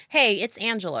Hey, it's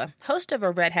Angela, host of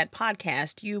a Red Hat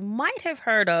podcast you might have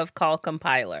heard of called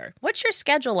Compiler. What's your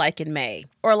schedule like in May?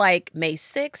 Or like May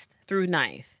 6th through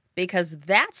 9th? Because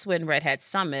that's when Red Hat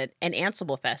Summit and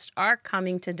Ansible Fest are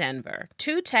coming to Denver.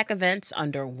 2 tech events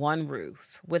under one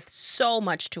roof with so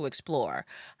much to explore.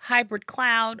 Hybrid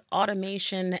cloud,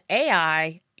 automation,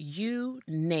 AI, you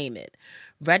name it.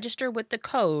 Register with the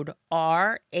code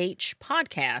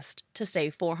RHPodcast to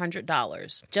save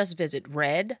 $400. Just visit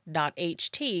red.ht/go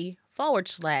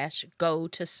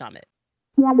to summit.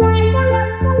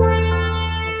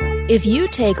 If you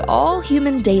take all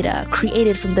human data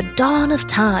created from the dawn of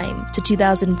time to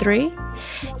 2003,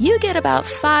 you get about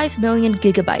 5 million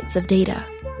gigabytes of data.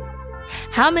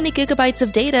 How many gigabytes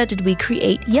of data did we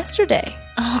create yesterday?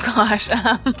 Oh gosh,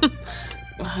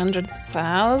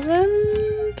 100,000?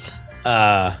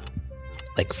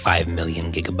 Like 5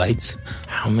 million gigabytes.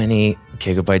 How many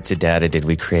gigabytes of data did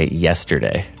we create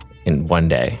yesterday in one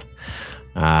day?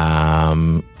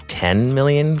 10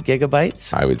 million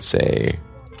gigabytes? I would say,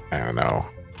 I don't know,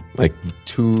 like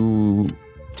 2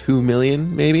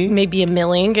 million maybe? Maybe 1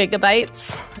 million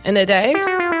gigabytes in a day?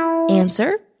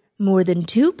 Answer, more than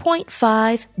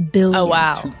 2.5 billion. Oh,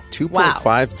 wow. 2.5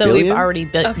 billion? So we've already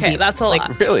built. Okay, that's a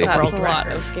lot. Really? That's World a lot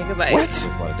record. of gigabytes. What? There's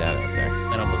a lot of data out there.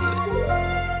 I don't believe it.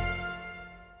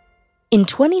 In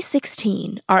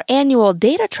 2016, our annual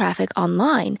data traffic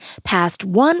online passed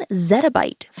 1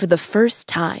 zettabyte for the first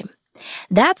time.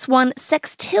 That's 1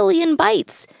 sextillion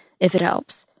bytes, if it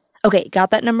helps. Okay,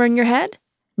 got that number in your head?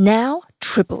 Now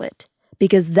triple it,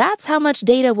 because that's how much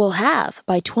data we'll have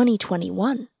by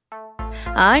 2021.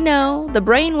 I know, the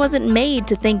brain wasn't made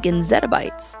to think in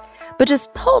zettabytes, but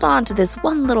just hold on to this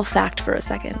one little fact for a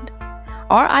second.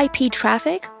 Our IP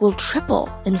traffic will triple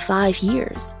in 5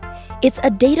 years. It's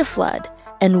a data flood,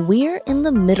 and we're in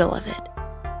the middle of it.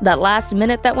 That last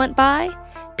minute that went by,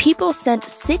 people sent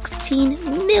 16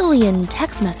 million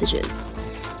text messages.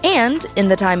 And in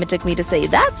the time it took me to say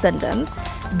that sentence,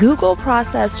 Google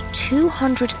processed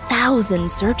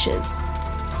 200,000 searches.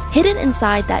 Hidden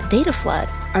inside that data flood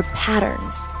are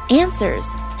patterns, answers,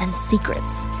 and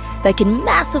secrets that can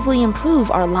massively improve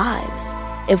our lives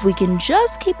if we can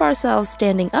just keep ourselves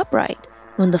standing upright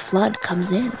when the flood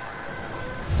comes in.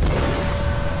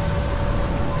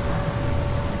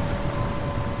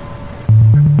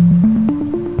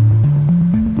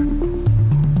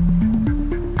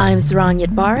 I'm Saran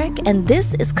Yitbarek, and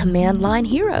this is Command Line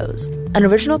Heroes, an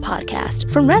original podcast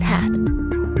from Red Hat.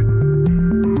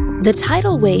 The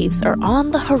tidal waves are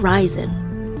on the horizon.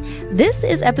 This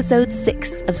is episode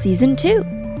 6 of season 2,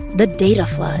 The Data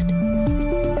Flood.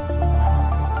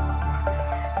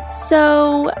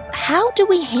 So, how do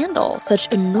we handle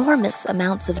such enormous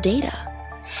amounts of data?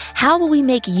 How will we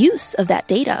make use of that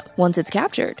data once it's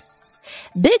captured?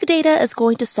 Big data is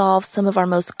going to solve some of our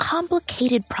most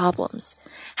complicated problems.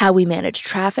 How we manage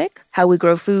traffic, how we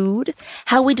grow food,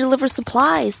 how we deliver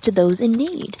supplies to those in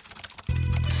need.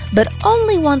 But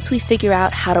only once we figure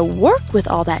out how to work with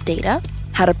all that data,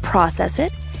 how to process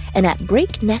it, and at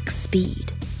breakneck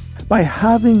speed. By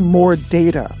having more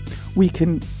data, we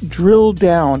can drill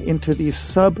down into these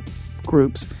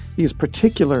subgroups, these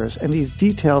particulars, and these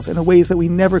details in ways that we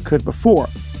never could before.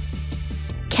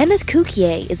 Kenneth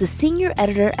Cukier is a senior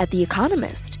editor at The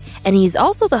Economist, and he's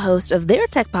also the host of their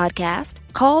tech podcast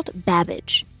called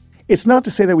Babbage. It's not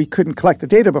to say that we couldn't collect the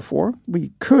data before.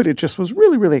 We could. It just was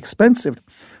really, really expensive.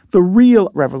 The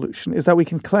real revolution is that we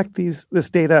can collect this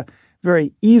data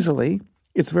very easily.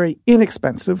 It's very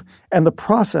inexpensive, and the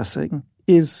processing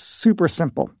is super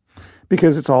simple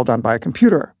because it's all done by a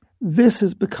computer. This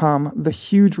has become the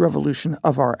huge revolution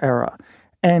of our era,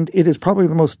 and it is probably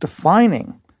the most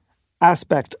defining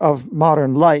aspect of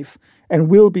modern life and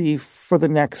will be for the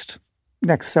next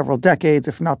several decades,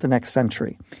 if not the next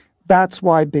century. That's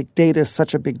why big data is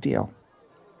such a big deal.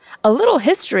 A little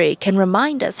history can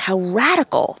remind us how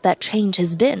radical that change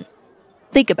has been.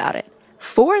 Think about it.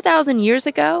 4,000 years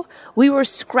ago, we were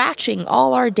scratching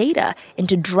all our data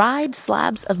into dried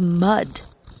slabs of mud.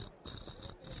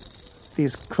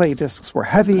 These clay discs were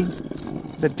heavy.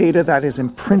 The data that is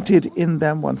imprinted in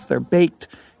them once they're baked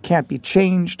can't be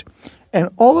changed. And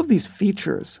all of these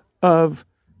features of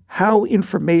how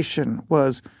information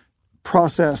was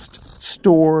processed,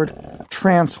 stored,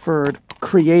 transferred,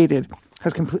 created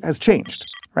has changed,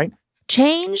 right?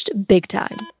 Changed big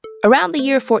time. Around the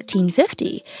year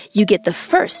 1450, you get the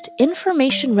first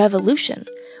information revolution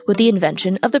with the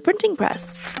invention of the printing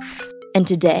press. And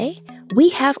today, we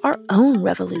have our own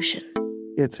revolution.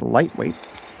 It's lightweight.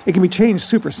 It can be changed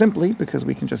super simply because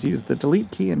we can just use the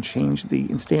delete key and change the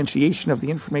instantiation of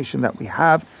the information that we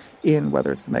have in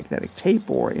whether it's the magnetic tape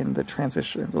or in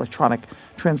the electronic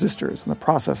transistors and the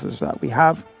processors that we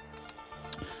have.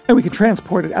 And we can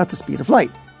transport it at the speed of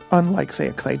light, unlike, say,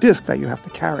 a clay disk that you have to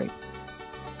carry.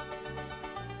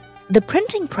 The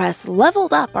printing press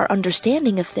leveled up our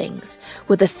understanding of things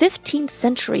with a 15th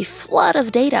century flood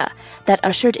of data that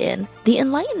ushered in the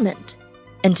Enlightenment.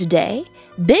 And today,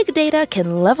 big data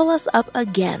can level us up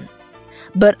again,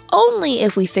 but only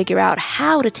if we figure out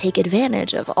how to take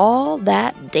advantage of all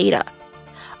that data.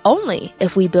 Only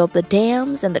if we build the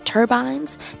dams and the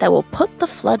turbines that will put the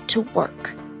flood to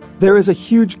work. There is a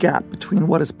huge gap between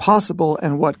what is possible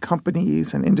and what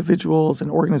companies and individuals and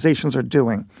organizations are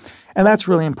doing. And that's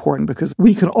really important because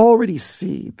we can already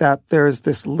see that there's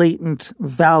this latent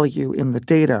value in the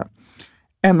data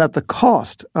and that the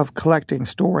cost of collecting,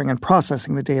 storing, and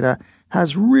processing the data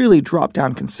has really dropped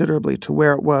down considerably to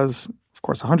where it was, of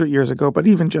course, 100 years ago, but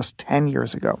even just 10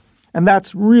 years ago. And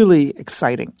that's really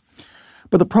exciting.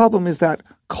 But the problem is that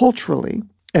culturally,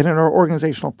 and in our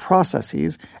organizational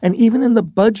processes, and even in the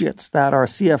budgets that our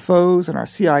CFOs and our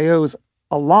CIOs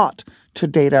allot to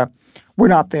data, we're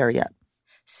not there yet.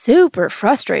 Super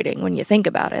frustrating when you think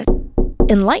about it.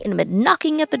 Enlightenment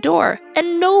knocking at the door,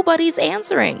 and nobody's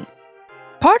answering.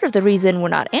 Part of the reason we're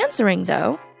not answering,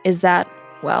 though, is that,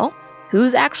 well,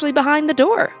 who's actually behind the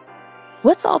door?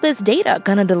 What's all this data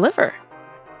gonna deliver?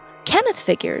 Kenneth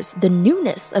figures the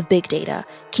newness of big data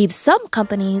keeps some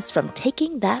companies from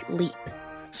taking that leap.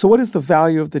 So what is the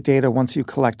value of the data once you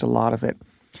collect a lot of it?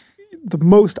 The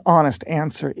most honest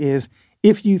answer is,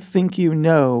 if you think you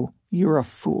know, you're a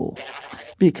fool.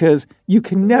 Because you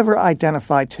can never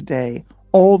identify today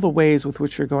all the ways with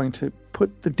which you're going to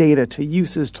put the data to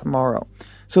uses tomorrow.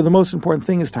 So the most important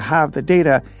thing is to have the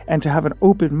data and to have an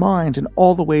open mind in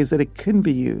all the ways that it can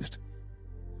be used.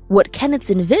 What Kenneth's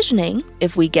envisioning,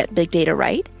 if we get big data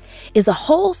right, is a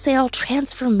wholesale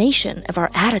transformation of our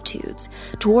attitudes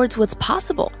towards what's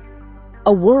possible.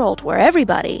 A world where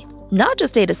everybody, not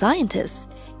just data scientists,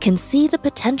 can see the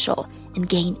potential and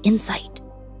gain insight.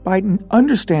 By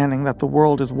understanding that the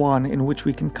world is one in which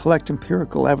we can collect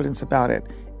empirical evidence about it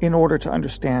in order to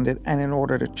understand it and in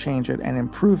order to change it and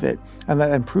improve it, and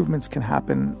that improvements can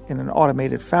happen in an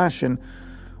automated fashion,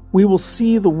 we will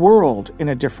see the world in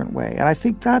a different way. And I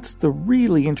think that's the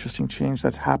really interesting change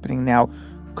that's happening now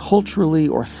culturally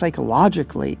or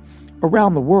psychologically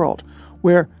around the world,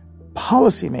 where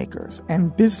policymakers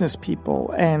and business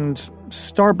people and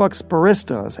Starbucks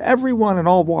baristas, everyone in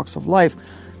all walks of life,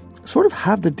 sort of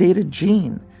have the data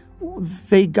gene.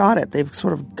 They got it. They've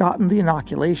sort of gotten the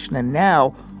inoculation, and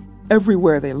now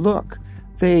everywhere they look,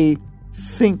 they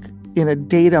think in a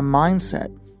data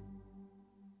mindset.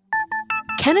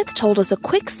 Kenneth told us a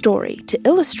quick story to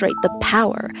illustrate the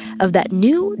power of that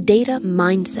new data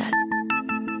mindset.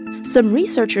 Some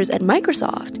researchers at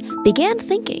Microsoft began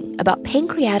thinking about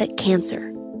pancreatic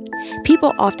cancer.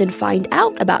 People often find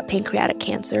out about pancreatic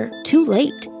cancer too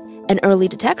late, and early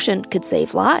detection could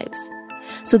save lives.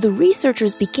 So the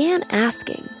researchers began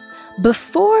asking,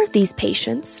 before these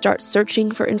patients start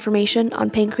searching for information on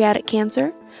pancreatic cancer,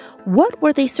 what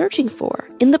were they searching for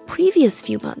in the previous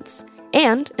few months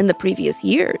and in the previous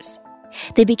years?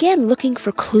 They began looking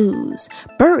for clues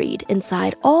buried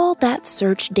inside all that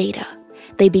search data.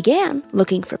 They began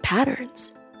looking for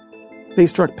patterns. They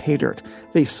struck pay dirt.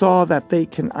 They saw that they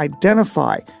can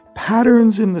identify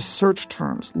patterns in the search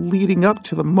terms leading up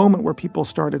to the moment where people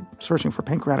started searching for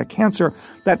pancreatic cancer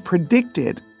that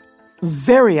predicted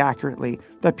very accurately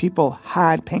that people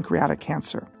had pancreatic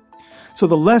cancer. So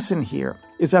the lesson here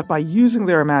is that by using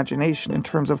their imagination in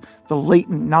terms of the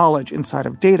latent knowledge inside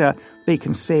of data, they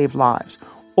can save lives.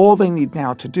 All they need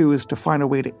now to do is to find a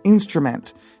way to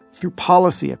instrument through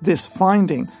policy this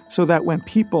finding so that when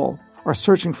people are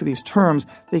searching for these terms,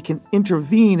 they can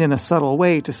intervene in a subtle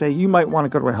way to say, you might want to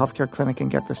go to a healthcare clinic and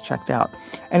get this checked out.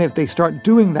 And if they start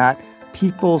doing that,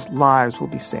 people's lives will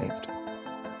be saved.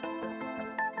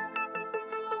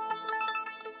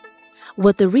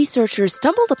 What the researchers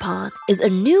stumbled upon is a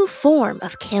new form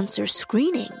of cancer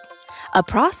screening, a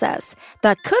process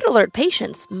that could alert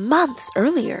patients months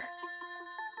earlier.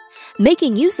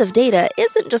 Making use of data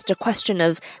isn't just a question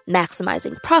of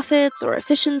maximizing profits or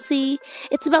efficiency.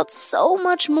 It's about so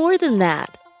much more than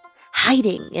that.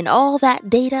 Hiding in all that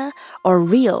data are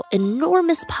real,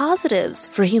 enormous positives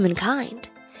for humankind.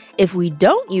 If we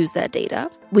don't use that data,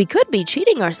 we could be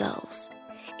cheating ourselves.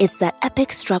 It's that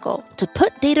epic struggle to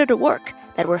put data to work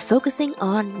that we're focusing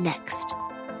on next.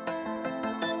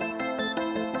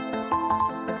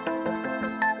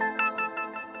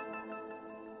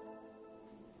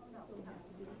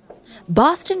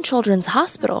 Boston Children's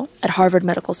Hospital at Harvard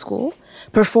Medical School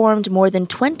performed more than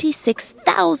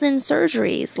 26,000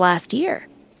 surgeries last year.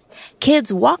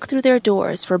 Kids walk through their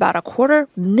doors for about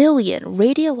 250,000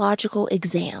 radiological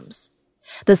exams.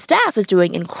 The staff is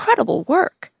doing incredible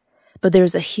work, but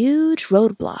there's a huge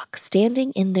roadblock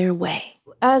standing in their way.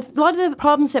 A lot of the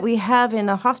problems that we have in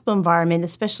a hospital environment,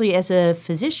 especially as a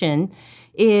physician,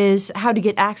 is how to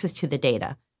get access to the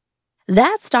data.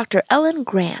 That's Dr. Ellen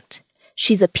Grant.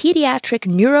 She's a pediatric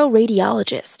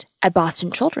neuroradiologist at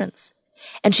Boston Children's,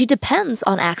 and she depends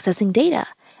on accessing data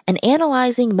and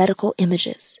analyzing medical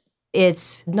images.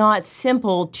 It's not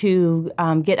simple to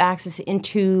get access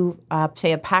into,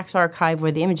 say, a PACS archive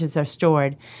where the images are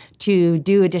stored to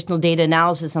do additional data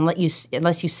analysis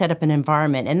unless you set up an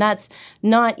environment. And that's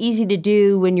not easy to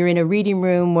do when you're in a reading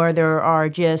room where there are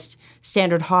just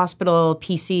standard hospital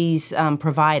PCs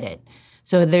provided.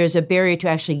 So there's a barrier to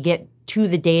actually get to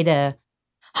the data.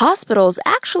 Hospitals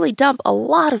actually dump a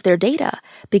lot of their data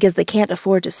because they can't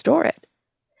afford to store it.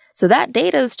 So that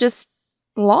data is just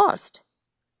lost.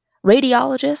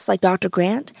 Radiologists like Dr.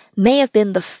 Grant may have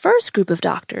been the first group of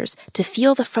doctors to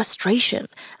feel the frustration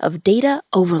of data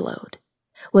overload.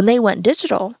 When they went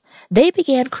digital, they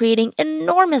began creating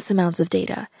enormous amounts of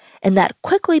data, and that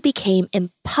quickly became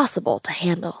impossible to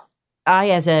handle.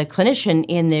 I, as a clinician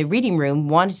in the reading room,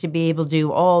 wanted to be able to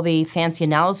do all the fancy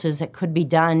analysis that could be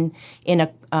done in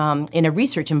a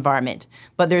research environment.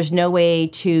 But there's no way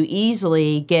to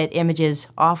easily get images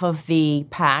off of the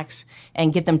PACS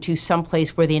and get them to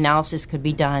someplace where the analysis could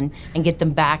be done and get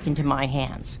them back into my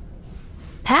hands.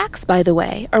 PACS, by the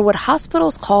way, are what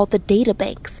hospitals call the data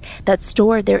banks that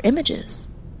store their images.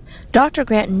 Dr.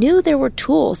 Grant knew there were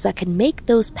tools that could make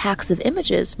those packs of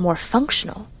images more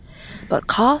functional, but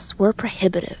costs were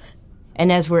prohibitive.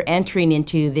 And as we're entering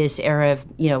into this era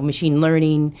of, machine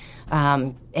learning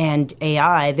and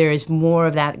AI, there is more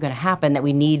of that going to happen, that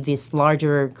we need this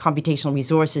larger computational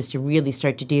resources to really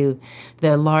start to do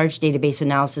the large database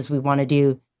analysis we want to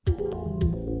do.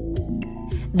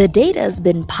 The data's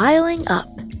been piling up,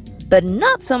 but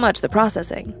not so much the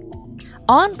processing.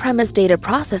 On-premise data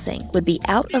processing would be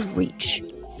out of reach,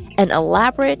 and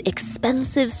elaborate,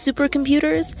 expensive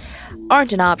supercomputers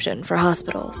aren't an option for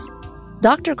hospitals.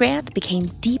 Dr. Grant became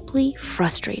deeply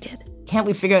frustrated. Can't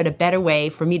we figure out a better way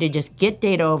for me to just get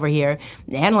data over here,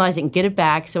 analyze it, and get it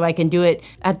back so I can do it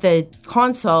at the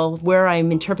console where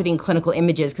I'm interpreting clinical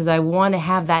images? Because I want to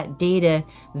have that data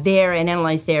there and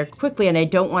analyze there quickly, and I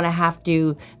don't want to have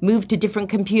to move to different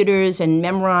computers and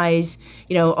memorize,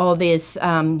 all this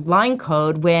line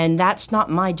code when that's not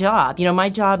my job. My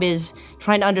job is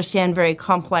trying to understand very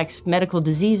complex medical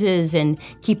diseases and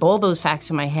keep all those facts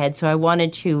in my head. So I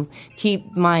wanted to keep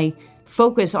my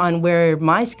focus on where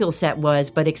my skill set was,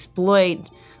 but exploit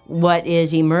what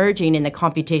is emerging in the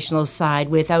computational side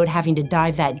without having to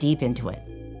dive that deep into it.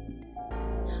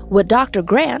 What Dr.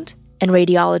 Grant and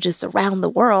radiologists around the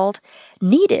world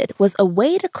needed was a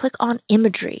way to click on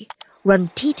imagery, run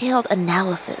detailed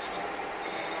analysis,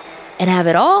 and have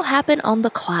it all happen on the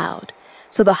cloud,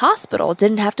 so the hospital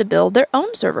didn't have to build their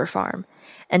own server farm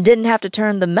and didn't have to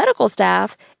turn the medical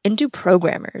staff into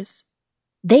programmers.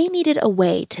 They needed a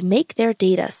way to make their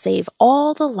data save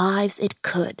all the lives it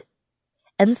could.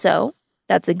 And so,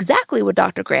 that's exactly what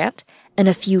Dr. Grant and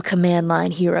a few command line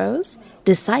heroes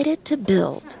decided to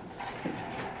build.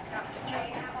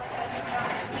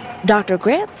 Dr.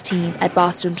 Grant's team at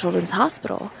Boston Children's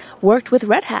Hospital worked with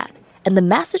Red Hat and the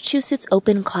Massachusetts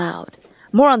Open Cloud.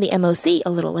 More on the MOC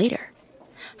a little later.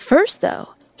 First, though,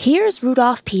 here's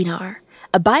Rudolf Pienaar,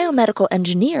 a biomedical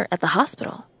engineer at the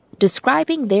hospital,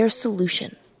 describing their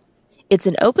solution. It's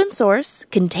an open-source,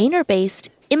 container-based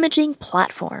imaging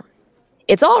platform.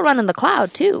 It's all run in the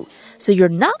cloud, too, so you're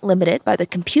not limited by the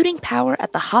computing power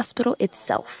at the hospital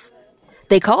itself.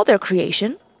 They call their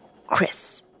creation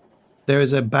CRIS. There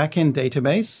is a backend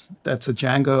database that's a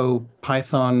Django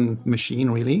Python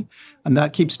machine, really, and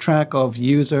that keeps track of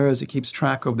users, it keeps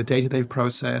track of the data they've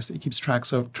processed, it keeps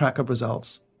track of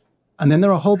results. And then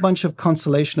there are a whole bunch of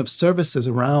constellation of services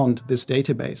around this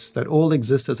database that all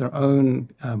exist as their own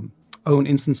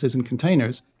instances and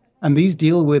containers. And these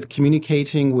deal with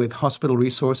communicating with hospital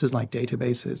resources like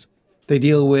databases. They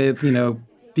deal with,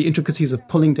 the intricacies of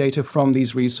pulling data from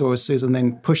these resources and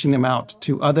then pushing them out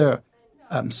to other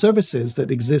services that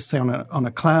exist, say, on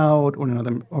a cloud or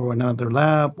another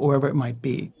lab, or wherever it might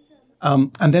be.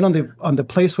 And then on the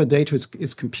place where data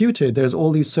is computed, there's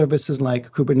all these services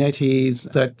like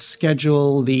Kubernetes that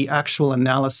schedule the actual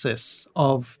analysis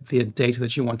of the data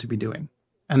that you want to be doing,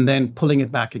 and then pulling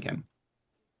it back again.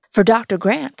 For Dr.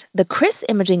 Grant, the CRIS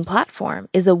imaging platform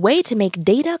is a way to make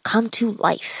data come to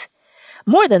life.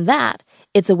 More than that,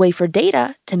 it's a way for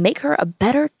data to make her a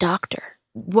better doctor.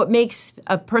 What makes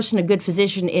a person a good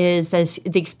physician is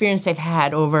the experience they've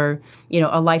had over,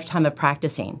 a lifetime of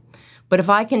practicing. But if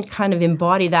I can kind of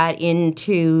embody that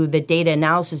into the data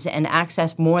analysis and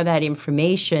access more of that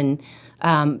information,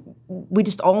 we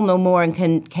just all know more and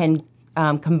can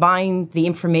combine the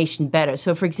information better.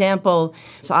 So, for example,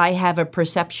 I have a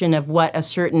perception of what a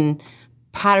certain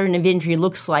pattern of injury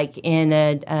looks like in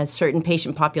a certain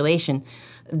patient population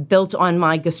built on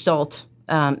my Gestalt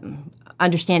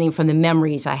understanding from the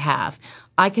memories I have.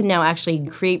 I can now actually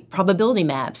create probability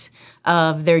maps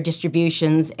of their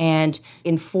distributions and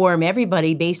inform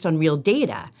everybody based on real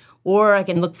data. Or I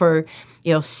can look for,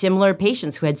 similar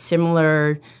patients who had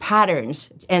similar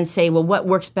patterns and say, well, what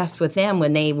works best with them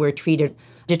when they were treated,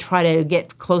 to try to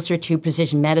get closer to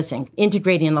precision medicine,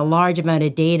 integrating a large amount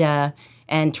of data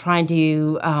and trying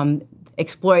to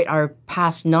exploit our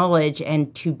past knowledge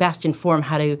and to best inform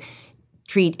how to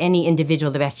treat any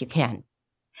individual the best you can.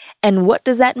 And what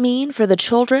does that mean for the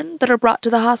children that are brought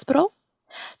to the hospital?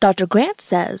 Dr. Grant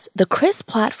says the CRIS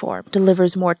platform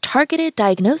delivers more targeted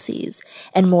diagnoses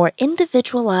and more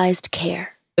individualized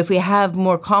care. If we have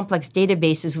more complex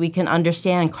databases, we can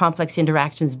understand complex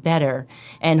interactions better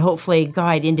and hopefully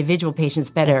guide individual patients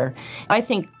better. I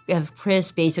think of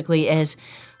CRIS basically as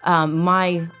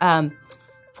my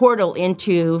portal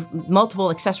into multiple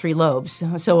accessory lobes,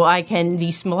 so I can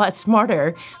be a lot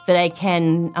smarter than I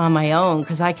can on my own,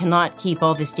 because I cannot keep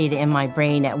all this data in my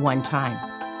brain at one time.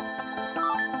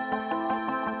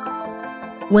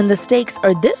 When the stakes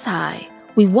are this high,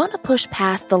 we want to push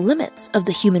past the limits of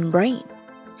the human brain.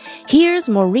 Here's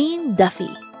Maureen Duffy.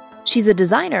 She's a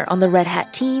designer on the Red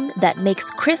Hat team that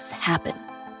makes CRIS happen.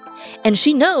 And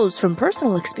she knows from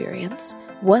personal experience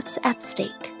what's at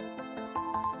stake.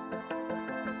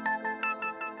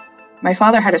 My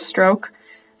father had a stroke,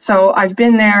 so I've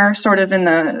been there sort of in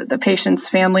the patient's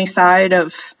family side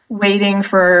of waiting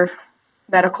for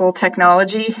medical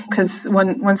technology, because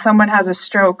when someone has a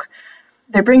stroke,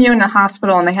 they bring you in the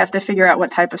hospital and they have to figure out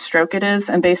what type of stroke it is,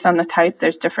 and based on the type,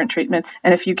 there's different treatments.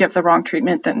 And if you give the wrong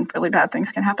treatment, then really bad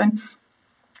things can happen.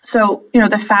 So,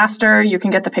 the faster you can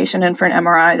get the patient in for an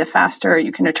MRI, the faster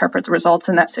you can interpret the results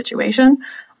in that situation,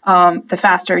 the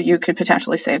faster you could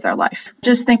potentially save their life.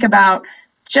 Just think about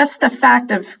just the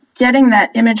fact of getting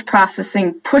that image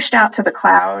processing pushed out to the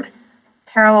cloud,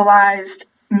 parallelized,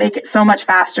 make it so much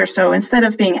faster. So instead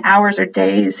of being hours or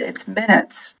days, it's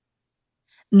minutes.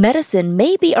 Medicine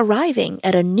may be arriving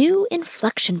at a new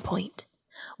inflection point,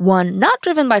 one not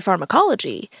driven by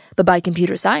pharmacology, but by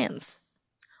computer science.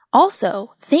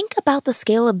 Also, think about the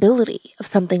scalability of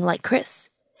something like CRIS.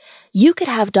 You could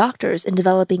have doctors in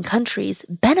developing countries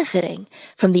benefiting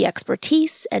from the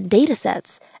expertise and data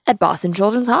sets at Boston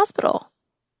Children's Hospital.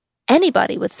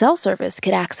 Anybody with cell service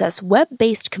could access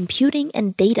web-based computing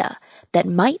and data that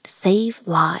might save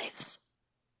lives.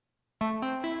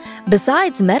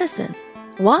 Besides medicine,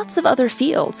 lots of other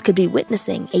fields could be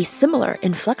witnessing a similar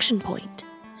inflection point,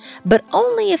 but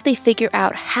only if they figure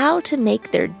out how to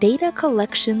make their data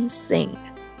collections sing.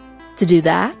 To do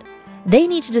that, they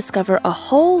need to discover a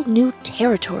whole new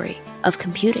territory of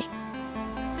computing.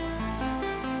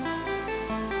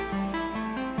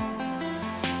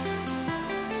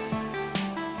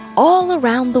 All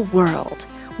around the world,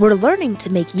 we're learning to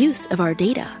make use of our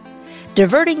data,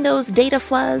 diverting those data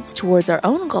floods towards our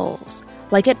own goals,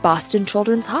 like at Boston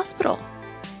Children's Hospital.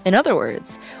 In other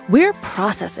words, we're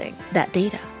processing that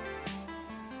data.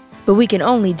 But we can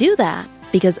only do that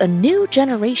because a new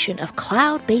generation of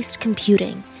cloud-based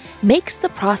computing makes the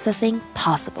processing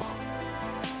possible.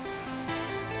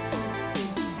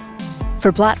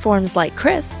 For platforms like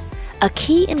CRIS, a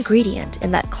key ingredient in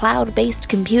that cloud-based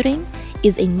computing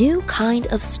is a new kind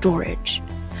of storage.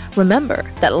 Remember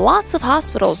that lots of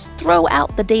hospitals throw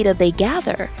out the data they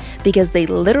gather because they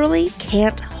literally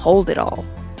can't hold it all.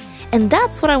 And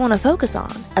that's what I want to focus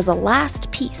on as a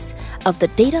last piece of the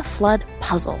data flood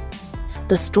puzzle,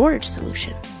 the storage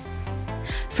solution.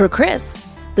 For CRIS,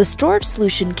 the storage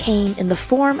solution came in the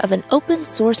form of an open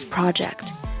source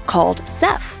project called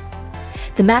Ceph.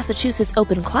 The Massachusetts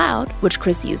Open Cloud, which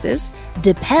CRIS uses,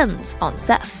 depends on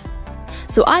Ceph.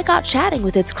 So I got chatting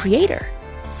with its creator,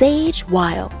 Sage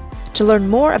Weil, to learn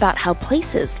more about how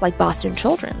places like Boston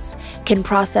Children's can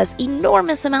process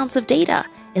enormous amounts of data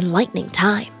in lightning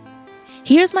time.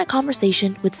 Here's my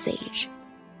conversation with Sage.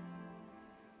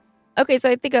 Okay, so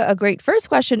I think a great first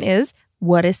question is,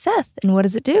 what is Ceph and what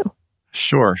does it do?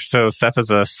 Sure. So Ceph is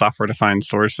a software-defined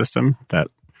storage system that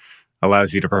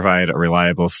allows you to provide a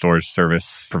reliable storage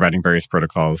service, providing various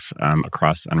protocols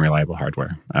across unreliable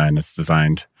hardware. And it's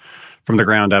designed from the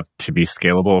ground up to be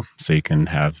scalable. So you can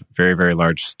have very, very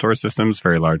large store systems,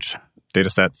 very large data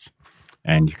sets,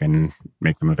 and you can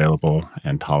make them available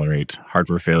and tolerate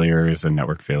hardware failures and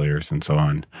network failures and so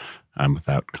on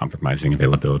without compromising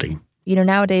availability.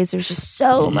 Nowadays there's just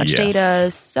so much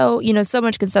data, so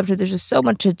much consumption. There's just so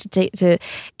much to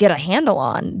get a handle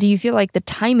on. Do you feel like the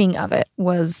timing of it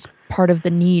was part of the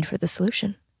need for the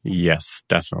solution? Yes,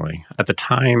 definitely. At the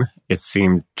time, it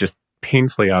seemed just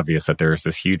painfully obvious that there was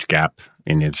this huge gap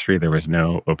in the industry. There was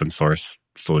no open source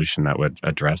solution that would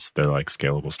address the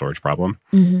scalable storage problem.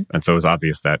 Mm-hmm. And so it was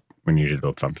obvious that we needed to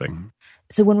build something.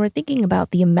 So when we're thinking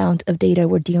about the amount of data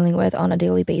we're dealing with on a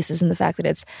daily basis and the fact that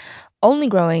it's only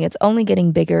growing, it's only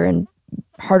getting bigger and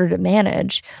harder to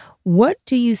manage, what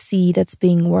do you see that's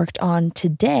being worked on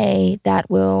today that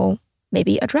will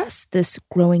maybe address this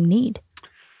growing need?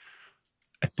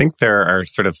 I think there are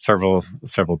sort of several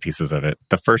pieces of it.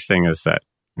 The first thing is that,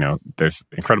 there's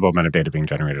incredible amount of data being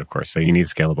generated, of course. So you need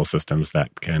scalable systems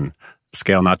that can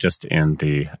scale not just in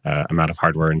the amount of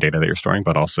hardware and data that you're storing,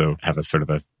 but also have a sort of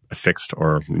a fixed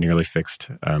or nearly fixed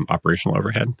operational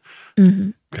overhead.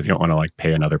 Mm-hmm. Because you don't want to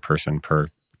pay another person per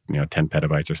 10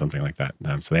 petabytes or something like that.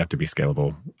 So they have to be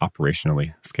scalable,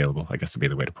 operationally scalable, I guess would be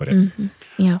the way to put it. Mm-hmm.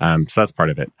 Yeah. So that's part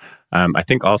of it. I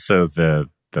think also the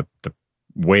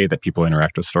way that people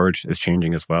interact with storage is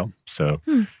changing as well. So,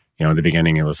 in the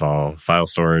beginning, it was all file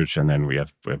storage, and then we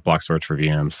have block storage for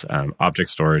VMs. Object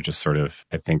storage is sort of,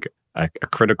 I think, a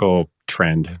critical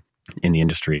trend in the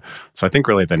industry. So I think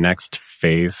really the next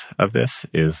phase of this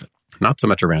is not so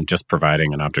much around just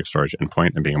providing an object storage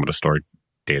endpoint and being able to store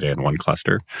data in one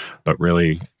cluster, but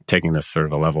really taking this sort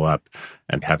of a level up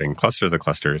and having clusters of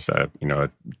clusters, a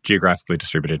geographically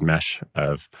distributed mesh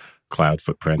of cloud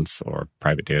footprints or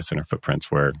private data center footprints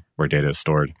where data is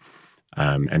stored,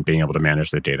 and being able to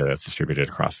manage the data that's distributed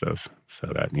across those. So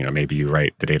that, maybe you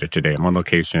write the data today in one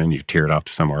location, you tier it off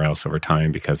to somewhere else over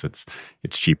time because it's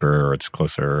cheaper or it's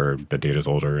closer or the data is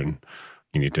older and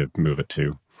you need to move it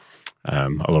to a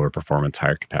lower performance,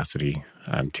 higher capacity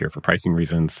tier for pricing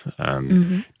reasons,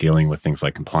 dealing with things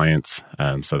like compliance,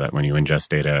 so that when you ingest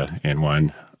data in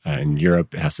one in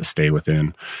Europe, it has to stay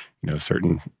within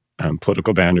certain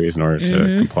political boundaries in order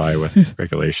to comply with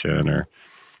regulation, or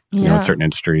in certain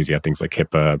industries you have things like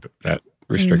HIPAA that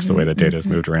restricts the way that data is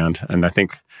moved around. And I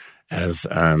think as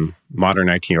modern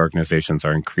IT organizations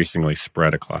are increasingly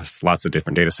spread across lots of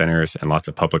different data centers and lots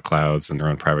of public clouds and their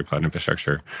own private cloud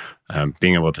infrastructure,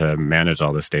 being able to manage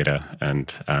all this data and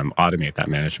automate that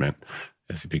management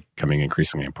is becoming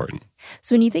increasingly important.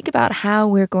 So when you think about how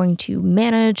we're going to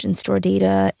manage and store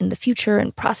data in the future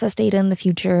and process data in the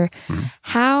future,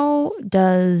 how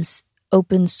does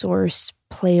open source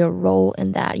play a role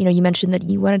in that? You mentioned that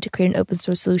you wanted to create an open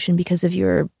source solution because of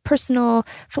your personal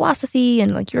philosophy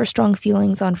and your strong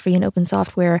feelings on free and open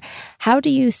software. How do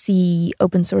you see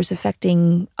open source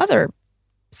affecting other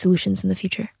solutions in the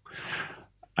future?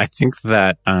 I think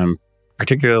that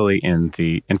particularly in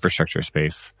the infrastructure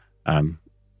space,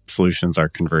 solutions are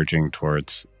converging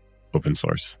towards open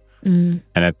source. And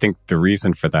I think the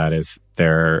reason for that is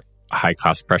there are high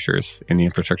cost pressures in the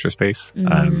infrastructure space.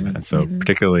 And so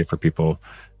particularly for people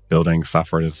building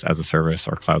software as a service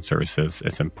or cloud services,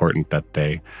 it's important that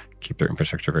they keep their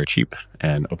infrastructure very cheap.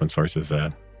 And open source is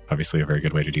obviously a very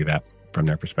good way to do that from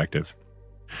their perspective.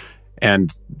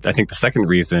 And I think the second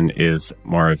reason is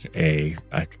more of a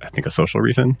social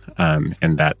reason,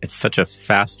 in that it's such a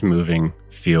fast-moving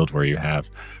field where you have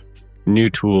new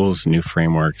tools, new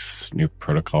frameworks, new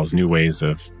protocols, new ways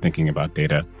of thinking about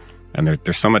data. And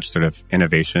there's so much sort of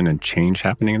innovation and change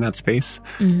happening in that space,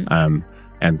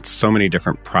 and so many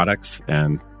different products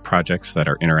and projects that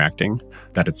are interacting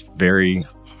that it's very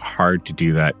hard to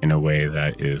do that in a way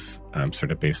that is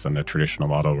sort of based on the traditional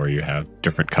model where you have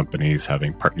different companies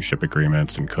having partnership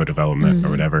agreements and co-development or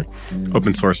whatever.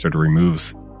 Open source sort of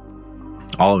removes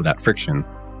all of that friction.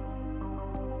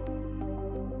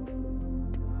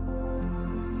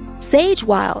 Sage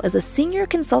Weil is a senior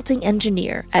consulting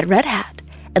engineer at Red Hat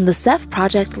and the Ceph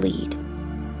project lead.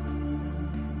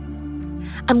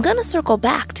 I'm going to circle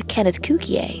back to Kenneth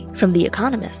Cukier from The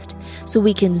Economist so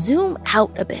we can zoom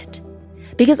out a bit,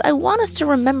 because I want us to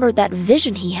remember that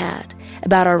vision he had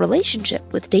about our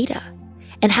relationship with data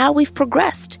and how we've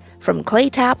progressed from clay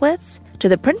tablets to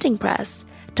the printing press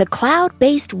to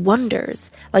cloud-based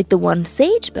wonders like the one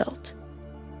Sage built.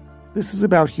 This is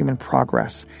about human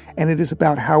progress, and it is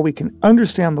about how we can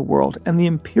understand the world and the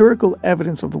empirical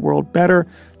evidence of the world better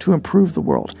to improve the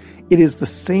world. It is the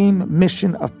same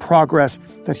mission of progress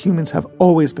that humans have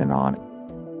always been on.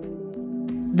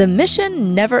 The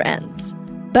mission never ends.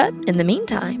 But in the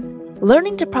meantime,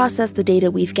 learning to process the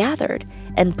data we've gathered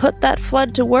and put that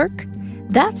flood to work,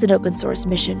 that's an open source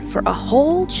mission for a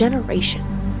whole generation.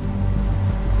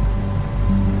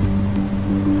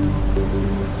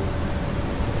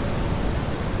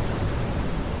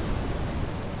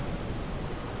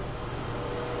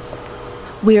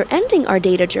 We're ending our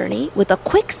data journey with a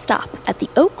quick stop at the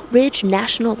Oak Ridge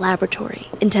National Laboratory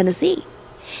in Tennessee.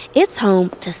 It's home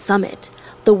to Summit,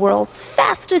 the world's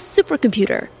fastest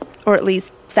supercomputer, or at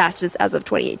least fastest as of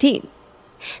 2018.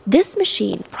 This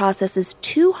machine processes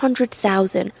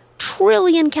 200,000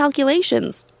 trillion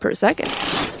calculations per second.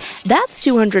 That's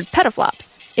 200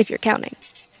 petaflops, if you're counting.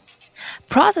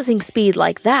 Processing speed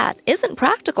like that isn't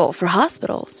practical for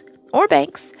hospitals, or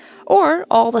banks, or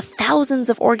all the thousands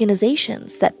of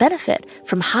organizations that benefit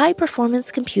from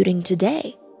high-performance computing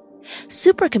today.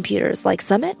 Supercomputers like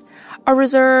Summit are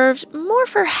reserved more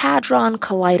for Hadron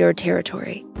Collider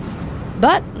territory.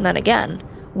 But then again,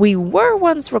 we were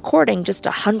once recording just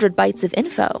 100 bytes of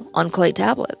info on clay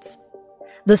tablets.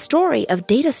 The story of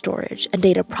data storage and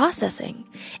data processing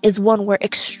is one where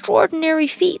extraordinary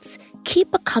feats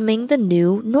keep becoming the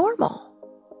new normal.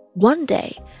 One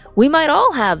day, we might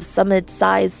all have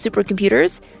Summit-sized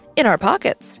supercomputers in our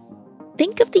pockets.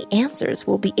 Think of the answers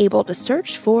we'll be able to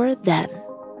search for then.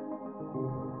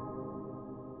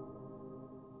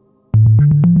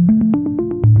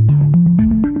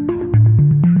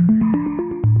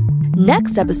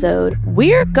 Next episode,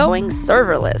 we're going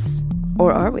serverless.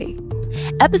 Or are we?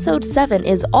 Episode 7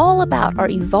 is all about our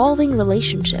evolving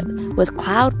relationship with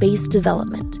cloud-based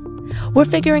development. We're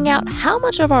figuring out how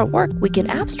much of our work we can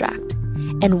abstract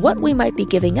and what we might be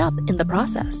giving up in the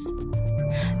process.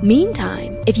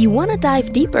 Meantime, if you want to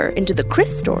dive deeper into the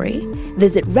Chris story,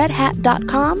 visit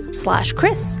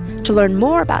redhat.com/Chris to learn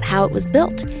more about how it was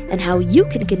built and how you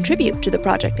can contribute to the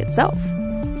project itself.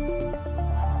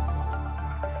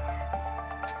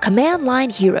 Command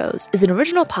Line Heroes is an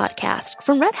original podcast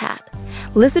from Red Hat.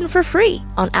 Listen for free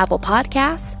on Apple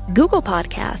Podcasts, Google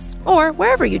Podcasts, or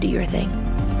wherever you do your thing.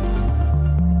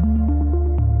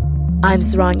 I'm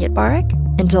Saron Yitbarek.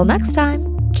 Until next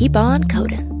time, keep on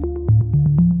coding.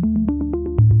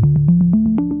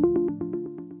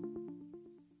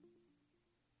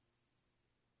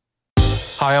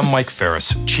 Hi, I'm Mike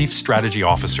Ferris, Chief Strategy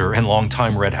Officer and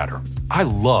longtime Red Hatter. I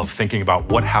love thinking about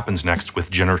what happens next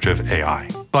with generative AI.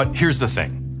 But here's the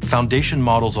thing. Foundation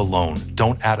models alone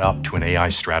don't add up to an AI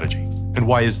strategy. And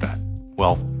why is that?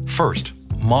 Well, first,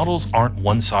 models aren't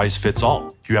one size fits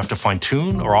all. You have to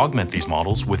fine-tune or augment these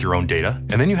models with your own data,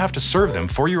 and then you have to serve them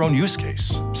for your own use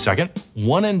case. Second,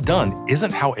 one and done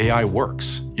isn't how AI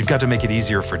works. You've got to make it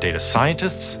easier for data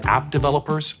scientists, app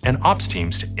developers, and ops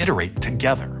teams to iterate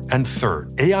together. And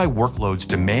third, AI workloads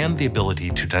demand the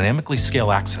ability to dynamically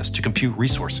scale access to compute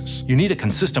resources. You need a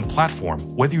consistent platform,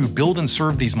 whether you build and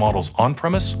serve these models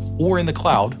on-premise, or in the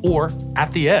cloud, or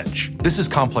at the edge. This is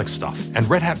complex stuff, and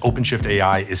Red Hat OpenShift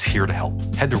AI is here to help.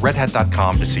 Head to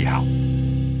redhat.com to see how.